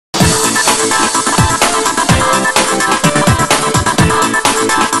What's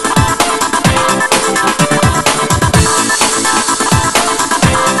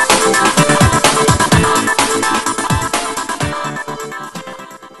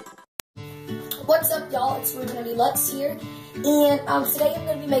up, y'all? It's Ruben Lux here, and today I'm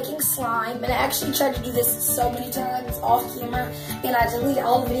going to be making slime, and I actually tried to do this so many times off camera, and I deleted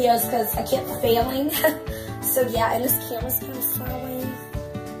all the videos because I kept failing. So yeah, and this camera's kind of sideways.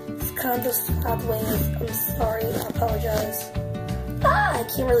 It's kind of sideways. I'm sorry, I apologize. I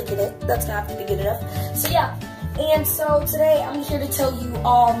can't really get it. That's not going to be good enough. So yeah, and so today I'm here to tell you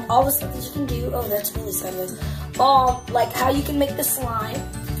all the stuff that you can do. Oh, that's really sideways. Like how you can make the slime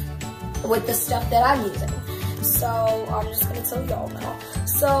with the stuff that I'm using. So I'm just gonna tell y'all now.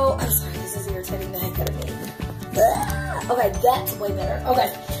 So I'm sorry, this is irritating the heck out of me. Okay, that's way better.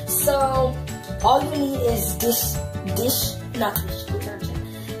 Okay, so all you need is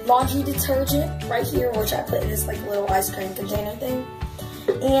laundry detergent right here, which I put in this like little ice cream container thing.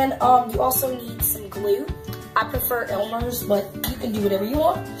 And you also need some glue. I prefer Elmer's, but you can do whatever you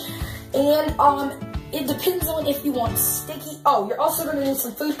want. And it depends on if you want sticky. Oh, you're also going to need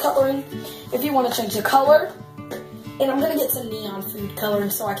some food coloring if you want to change the color. And I'm going to get some neon food coloring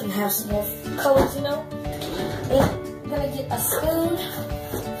so I can have some more colors, you know. And I'm going to get a spoon.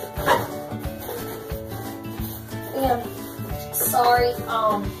 And, sorry,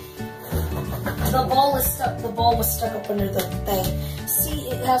 the ball is stuck. The ball was stuck up under the thing. See,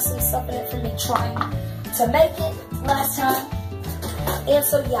 it has some stuff in it from me trying to make it last time. And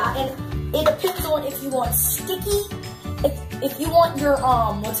so, yeah, and it depends on if you want sticky, if you want your,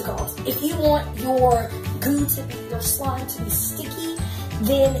 what's it called? If you want your goo to be, your slime to be sticky,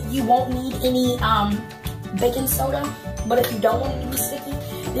 then you won't need any, baking soda. But if you don't want it to be sticky,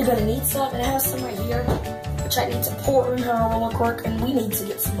 you're gonna need some, and I have some right here, which I need to pour in her real quick, and we need to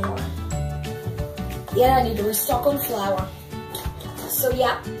get some more. Yeah, I need to restock on flour. So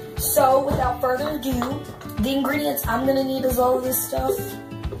yeah, so without further ado, the ingredients I'm gonna need is all of this stuff.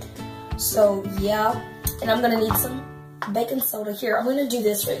 So yeah, and I'm gonna need some baking soda here. I'm gonna do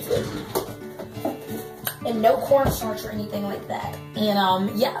this right here. And no cornstarch or anything like that.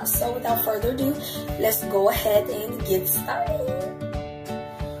 And yeah, so without further ado, let's go ahead and get started.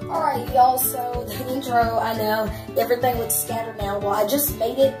 Alright y'all, so the intro, I know everything looks scattered now. Well, I just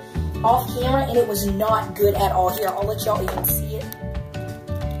made it off camera and it was not good at all. Here, I'll let y'all even see it.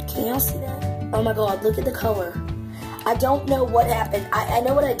 Can y'all see that? Oh my god, look at the color. I don't know what happened. I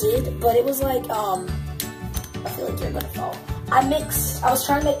know what I did, but it was like, I feel like you're gonna fall. I was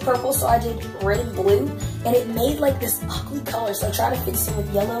trying to make purple, so I did red and blue, and it made like this ugly color, so I tried to fix it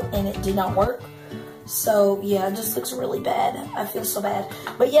with yellow, and it did not work. So, yeah, it just looks really bad. I feel so bad.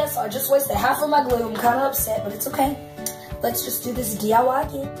 But yes, I just wasted half of my glue. I'm kind of upset, but it's okay. Let's just do this DIY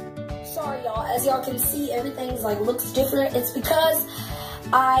again. Sorry, y'all. As y'all can see, everything's like looks different. It's because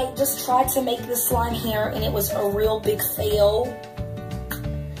I just tried to make this slime here, and it was a real big fail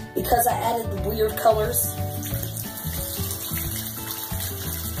because I added the weird colors.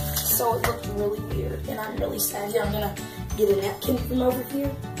 So it looked really weird, and I'm really sad. Here, I'm gonna get a napkin from over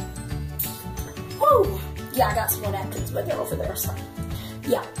here. Woo! Yeah, I got some more napkins, but they're over there, so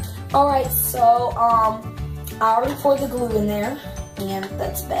yeah. Alright, so I already poured the glue in there, and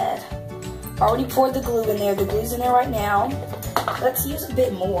that's bad. I already poured the glue in there. The glue's in there right now. Let's use a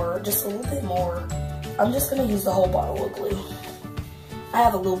bit more, just a little bit more. I'm just gonna use the whole bottle of glue. I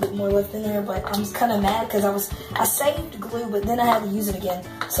have a little bit more left in there, but I'm kind of mad because I saved glue, but then I had to use it again.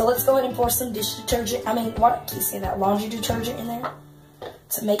 So let's go ahead and pour some dish detergent. I mean, why do I keep saying that? Laundry detergent in there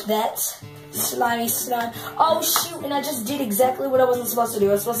to make that slimy slime. Oh shoot, and I just did exactly what I wasn't supposed to do.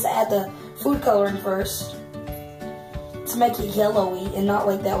 I was supposed to add the food coloring first to make it yellowy and not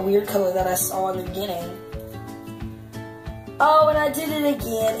like that weird color that I saw in the beginning. Oh, and I did it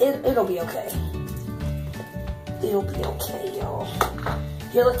again. It'll be okay. It'll be okay, y'all.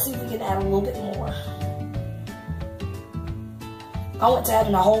 Here, let's see if we can add a little bit more. I went to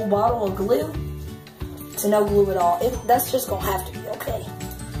adding a whole bottle of glue to no glue at all. That's just gonna have to be okay,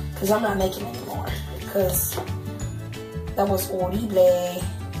 because I'm not making any more, because that was horrible.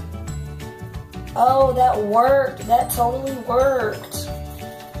 Oh, that worked. That totally worked.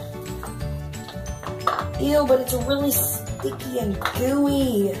 Ew, but it's really sticky and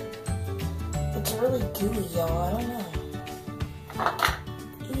gooey. It's really gooey, y'all. I don't know.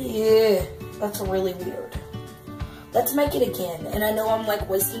 Yeah, that's really weird. Let's make it again. And I know I'm like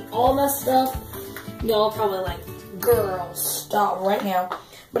wasting all my stuff. Y'all probably like, girl, stop right now.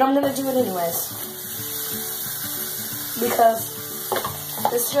 But I'm gonna do it anyways. Because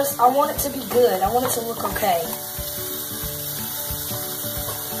it's just, I want it to be good. I want it to look okay.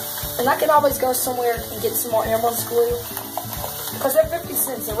 And I can always go somewhere and get some more Elmer's glue. Because they're 50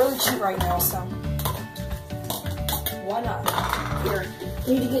 cents. They're really cheap right now, so why not? Here, I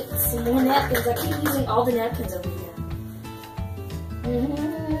need to get some more napkins. I keep using all the napkins over here.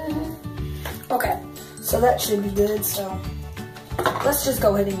 Okay, so that should be good. So let's just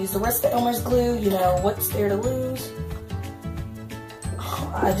go ahead and use the rest of Elmer's glue. You know, what's there to lose?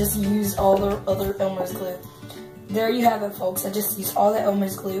 I just used all the other Elmer's glue. There you have it, folks. I just used all the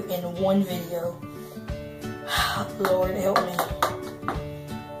Elmer's glue in one video. Lord help me.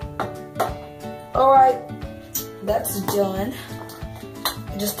 Alright, that's done.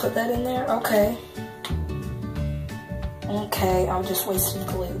 Just put that in there. Okay. Okay, I'm just wasting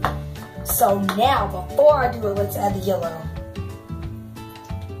glue. So now, before I do it, let's add the yellow.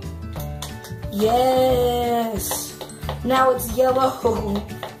 Yes. Now it's yellow.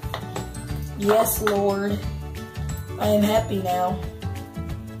 Yes, Lord. I am happy now.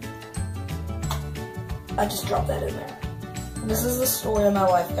 I just dropped that in there. This is the story of my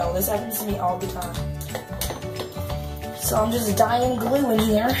life, y'all. This happens to me all the time. So I'm just dyeing glue in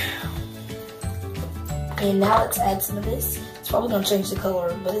here. And now let's add some of this. It's probably going to change the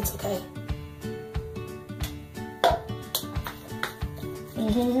color, but it's okay.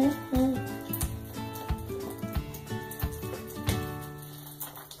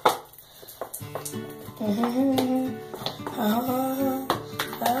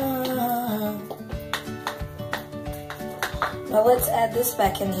 Now let's add this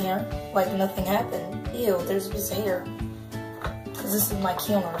back in here like nothing happened. Ew, there's a piece of hair. Because this is my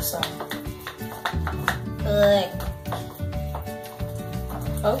counter, so.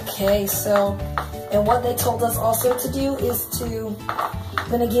 Okay, so, and what they told us also to do is to, I'm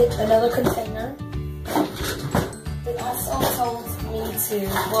gonna get another container. They also told me to,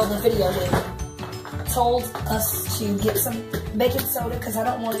 well, the video did, told us to get some baking soda because I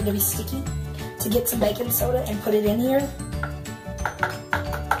don't want it to be sticky. To get some baking soda and put it in here.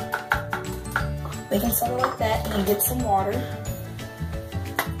 Baking soda like that, and get some water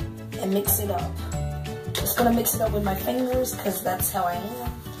and mix it up. Just gonna mix it up with my fingers because that's how I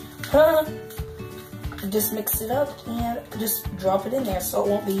am. Just mix it up and just drop it in there so it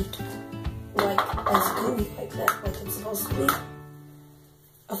won't be like as gooey like that, like it's supposed to be.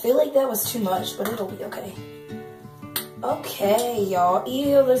 I feel like that was too much, but it'll be okay. Okay, y'all.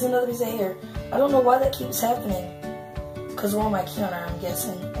 Ew, there's another piece of hair. I don't know why that keeps happening. Because we're on my counter, I'm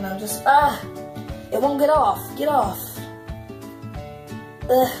guessing. And I'm just, it won't get off. Get off.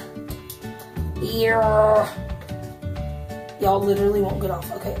 Yeah. Y'all literally won't get off.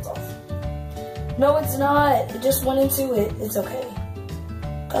 Okay, it's off. No, it's not. It just went into it. It's okay.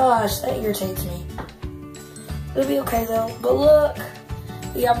 Gosh, that irritates me. It'll be okay though. But look,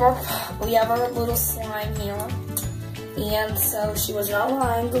 we have our little slime here. And so she was not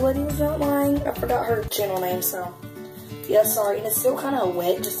lying. The lady was not lying. I forgot her channel name, so yeah, sorry. And it's still kind of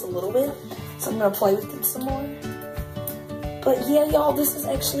wet, just a little bit. So I'm gonna play with it some more. But yeah, y'all, this is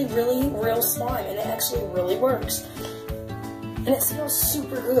actually really real slime, and it actually really works. And it smells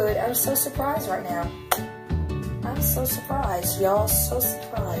super good. I'm so surprised right now. I'm so surprised, y'all. So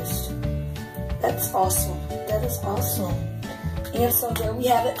surprised. That's awesome. That is awesome. And so there we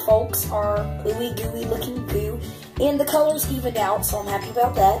have it, folks. Our ooey gooey looking goo. And the colors evened out, so I'm happy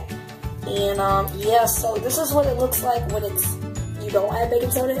about that. And yeah, so this is what it looks like when you don't add baking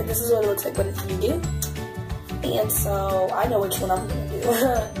soda, and this is what it looks like when you do. And so I know which one I'm gonna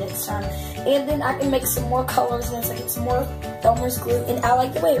do next time. And then I can make some more colors once I get some more Elmer's glue. And I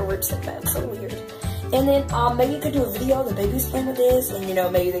like the way it rips it back. So weird. And then maybe you could do a video of the babies playing with this, and you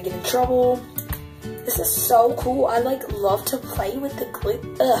know, maybe they get in trouble. This is so cool. I love to play with the glue.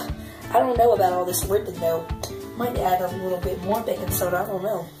 I don't know about all this ripping though. Might add a little bit more baking soda. I don't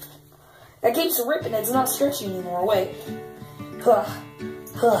know. It keeps ripping. It's not stretchy anymore. Wait.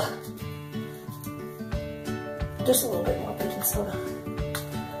 Just a little bit more baking soda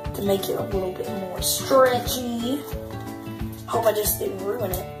to make it a little bit more stretchy. Hope I just didn't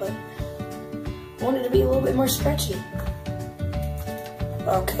ruin it, but I want it to be a little bit more stretchy.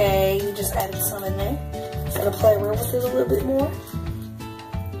 Okay, you just added some in there. Gotta play around with it a little bit more.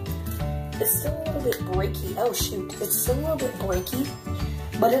 It's still a little bit breaky. Oh shoot, it's still a little bit breaky,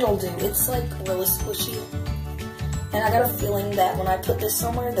 but it'll do. It's like really squishy. And I got a feeling that when I put this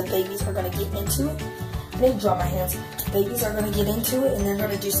somewhere, the babies are gonna get into it. I need to draw my hands. Babies are gonna get into it and they're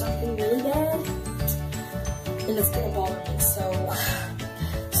gonna do something really bad. And it's gonna bother me, so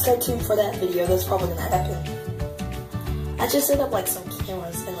stay tuned for that video. That's probably gonna happen. I just set up like some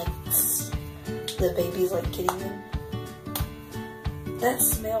cameras and like the babies like getting in. That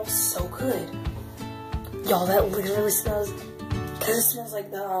smells so good. Y'all, that literally smells Because it smells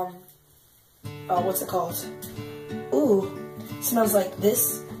like the, what's it called? Ooh, it smells like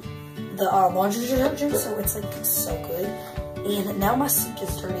this, the laundry detergent, so it's like so good. And now my sink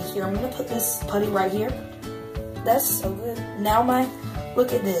is dirty here. I'm gonna put this putty right here. That's so good. Now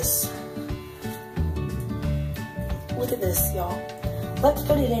look at this. Look at this, y'all. Let's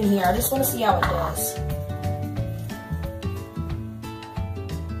put it in here. I just want to see how it does.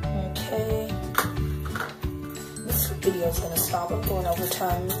 Okay. This video is gonna stop. I'm going over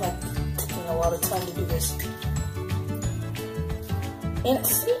time. It's like taking a lot of time to do this. And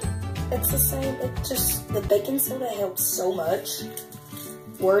see, it's the same. It just, the baking soda helps so much.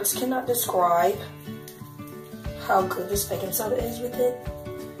 Words cannot describe how good this baking soda is with it.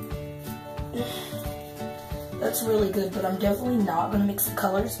 That's really good, but I'm definitely not going to mix the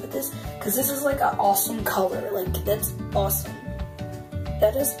colors with this, because this is like an awesome color. Like, that's awesome.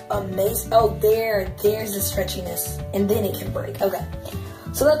 That is amazing. Oh, there's the stretchiness, and then it can break. Okay,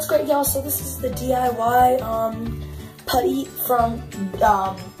 so that's great, y'all. So this is the DIY putty from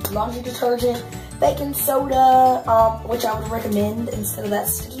laundry detergent, baking soda, which I would recommend instead of that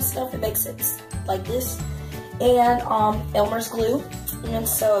sticky stuff. It makes it like this, and Elmer's glue. And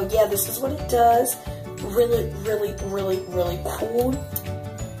so yeah, this is what it does. Really, really, really, really cool.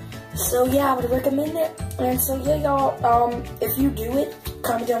 So yeah, I would recommend it. And so yeah, y'all, if you do it,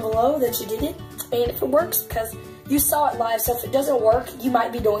 comment down below that you did it and if it works, because you saw it live. So if it doesn't work, you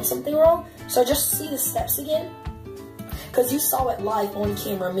might be doing something wrong. So just see the steps again, because you saw it live on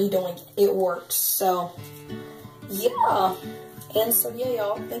camera, me doing it. It works. So yeah. And so yeah,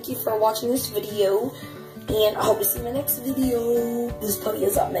 y'all, thank you for watching this video, and I hope to see you in my next video. This putty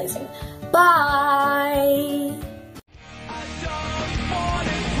is amazing. Bye!